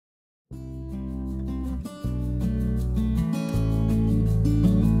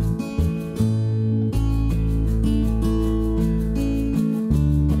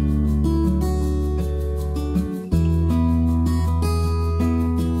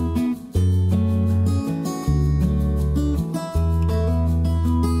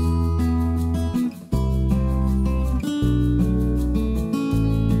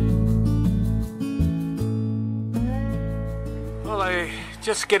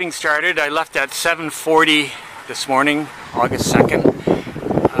Just getting started. I left at 7:40 this morning, August 2nd,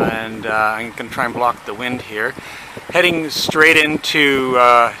 and I'm going to try and block the wind here. Heading straight into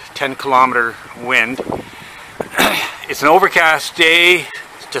 10-kilometer wind. It's an overcast day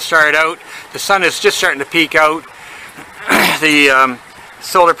to start out. The sun is just starting to peek out. The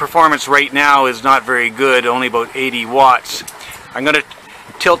solar performance right now is not very good, only about 80 watts. I'm going to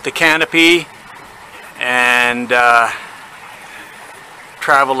tilt the canopy and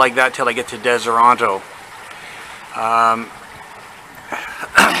travel like that till I get to Deseronto.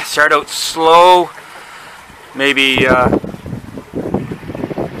 Start out slow, maybe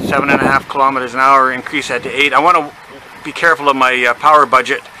 7.5 kilometers an hour, increase that to 8. I want to be careful of my power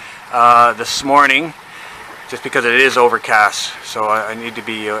budget this morning, just because it is overcast, so I need to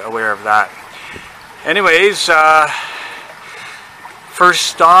be aware of that. Anyways, first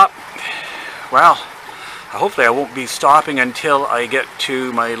stop, well, hopefully I won't be stopping until I get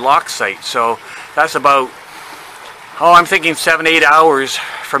to my lock site. So that's about, I'm thinking 7-8 hours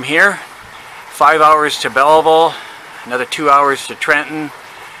from here. 5 hours to Belleville, another 2 hours to Trenton,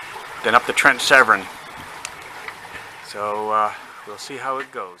 then up to Trent Severn. So we'll see how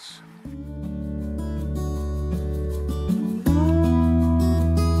it goes.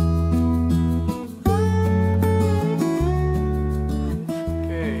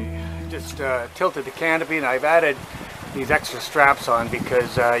 Tilted the canopy, and I've added these extra straps on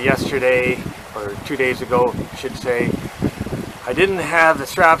because yesterday, or 2 days ago I should say, I didn't have the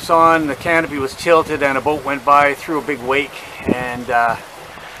straps on. The canopy was tilted and a boat went by, threw a big wake, and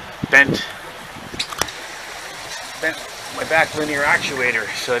bent my back linear actuator.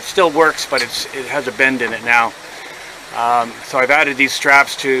 So it still works, but it has a bend in it now. So I've added these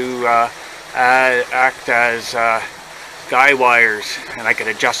straps to act as guy wires, and I could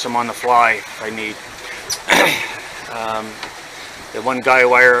adjust them on the fly if I need. The one guy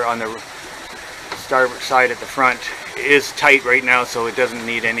wire on the starboard side at the front is tight right now, so it doesn't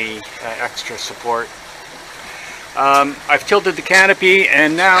need any extra support. I've tilted the canopy,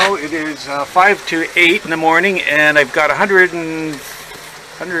 and now it is 5 to 8 in the morning, and I've got well,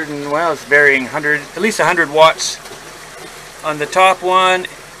 it's varying, at least 100 watts on the top one,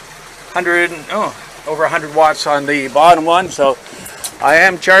 over 100 watts on the bottom one. So I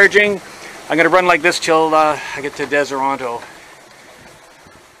am charging. I'm going to run like this till I get to Deseronto.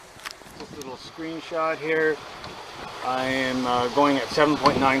 This little screenshot here. I am going at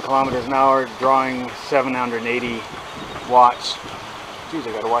 7.9 kilometers an hour, drawing 780 watts. Geez,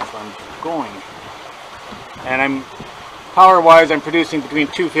 I got to watch where I'm going. And power-wise, I'm producing between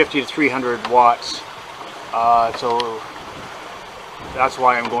 250 to 300 watts. So that's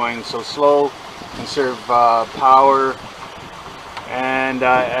why I'm going so slow. Conserve power, and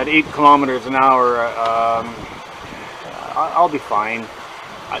at 8 kilometers an hour I'll be fine.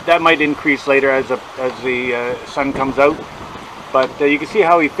 That might increase later as the sun comes out, but you can see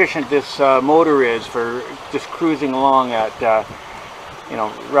how efficient this motor is for just cruising along at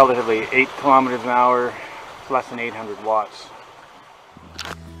relatively 8 kilometers an hour, less than 800 watts.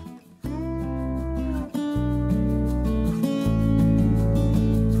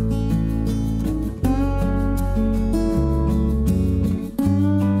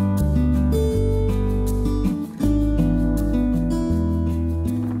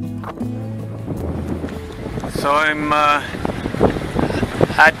 So I'm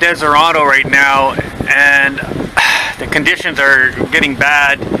at Deseronto right now, and the conditions are getting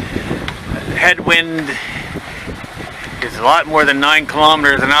bad. Headwind is a lot more than 9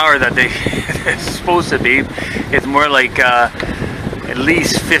 kilometers an hour that it's supposed to be. It's more like at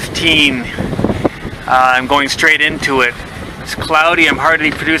least 15. I'm going straight into it. It's cloudy. I'm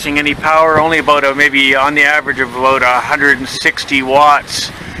hardly producing any power, only about maybe on the average of about 160 watts.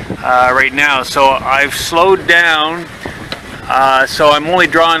 Right now, so I've slowed down, so I'm only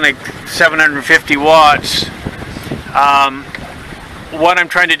drawing like 750 watts. What I'm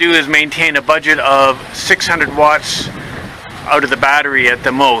trying to do is maintain a budget of 600 watts out of the battery at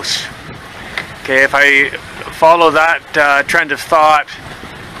the most. Okay, if I follow that trend of thought,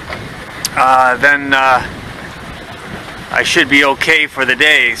 then I should be okay for the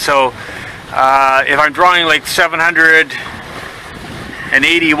day. So if I'm drawing like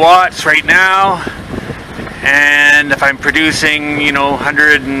 780 watts right now, and if I'm producing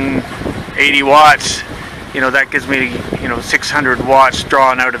 180 watts, that gives me 600 watts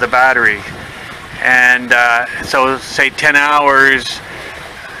drawn out of the battery. And so say 10 hours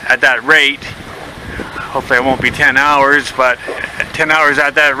at that rate, hopefully it won't be 10 hours, but 10 hours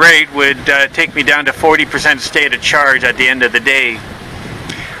at that rate would take me down to 40% state of charge at the end of the day,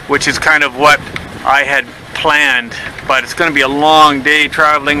 which is kind of what I had planned, but it's going to be a long day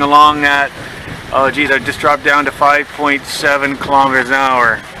traveling along that. Oh geez, I just dropped down to 5.7 kilometers an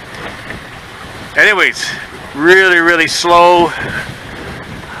hour. Anyways, really slow,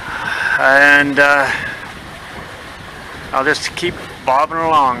 and I'll just keep bobbing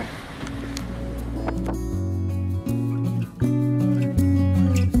along.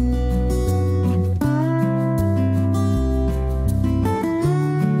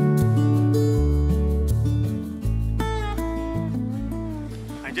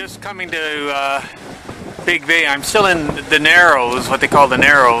 Just coming to Big Bay. I'm still in the Narrows, what they call the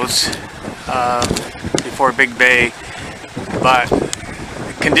Narrows, before Big Bay, but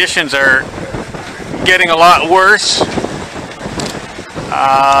the conditions are getting a lot worse.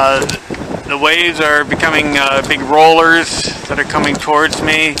 The waves are becoming big rollers that are coming towards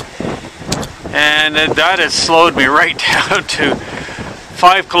me, and that has slowed me right down to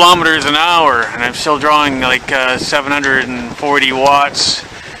 5 kilometers an hour, and I'm still drawing like 740 watts.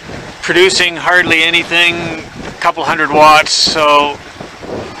 Producing hardly anything, a couple hundred watts, so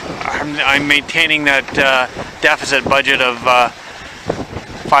I'm maintaining that deficit budget of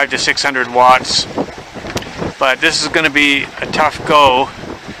 500 to 600 watts. But this is going to be a tough go.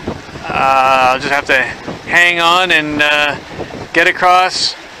 I'll just have to hang on and get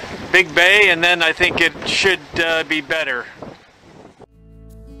across Big Bay, and then I think it should be better.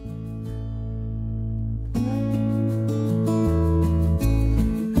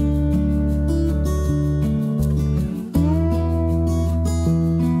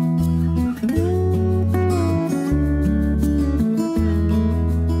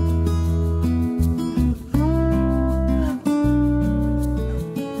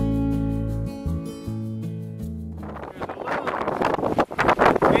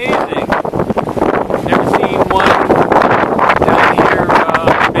 Amazing. Never seen one down here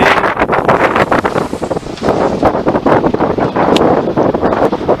big.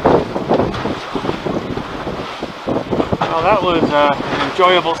 Well, that was an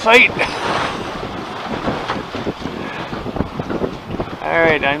enjoyable sight.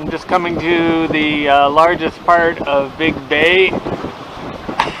 Alright, I'm just coming to the largest part of Big Bay.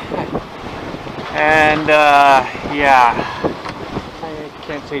 And yeah.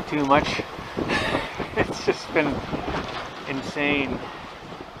 Can't say too much. It's just been insane.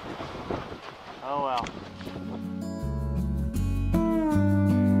 Oh well.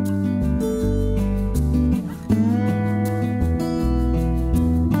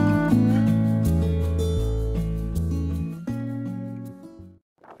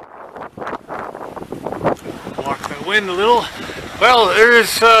 Block the wind a little. Well, there's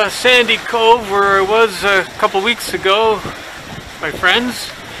Sandy Cove where I was a couple weeks ago. My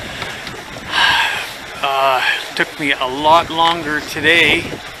friends. Took me a lot longer today.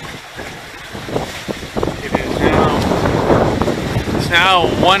 It's now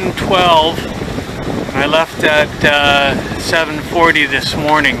 1:12, and I left at 7:40 this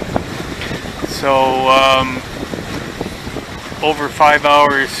morning. So over 5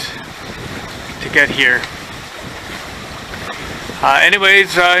 hours to get here.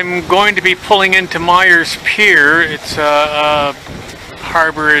 Anyways, I'm going to be pulling into Myers Pier. It's a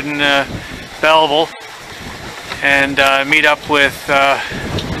harbor in Belleville, and meet up with a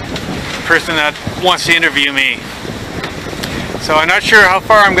person that wants to interview me. So I'm not sure how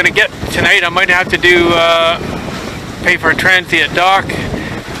far I'm going to get tonight. I might have to do pay for a transient dock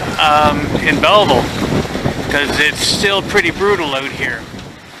in Belleville, because it's still pretty brutal out here.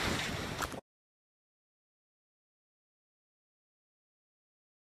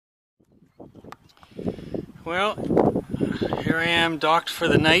 Well, here I am docked for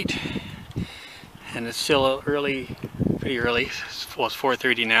the night, and it's still early, pretty early. Well, it's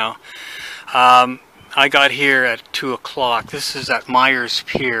 4:30 now. I got here at 2 o'clock. This is at Myers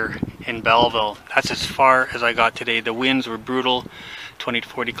Pier in Belleville. That's as far as I got today. The winds were brutal, 20 to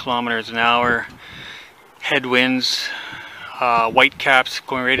 40 kilometers an hour. Headwinds, white caps,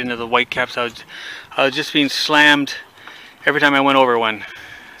 going right into the white caps. I was just being slammed every time I went over one.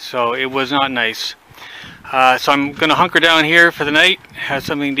 So it was not nice. So I'm going to hunker down here for the night, have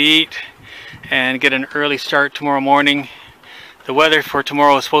something to eat, and get an early start tomorrow morning. The weather for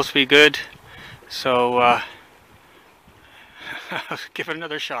tomorrow is supposed to be good, so I'll give it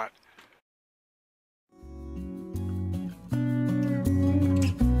another shot.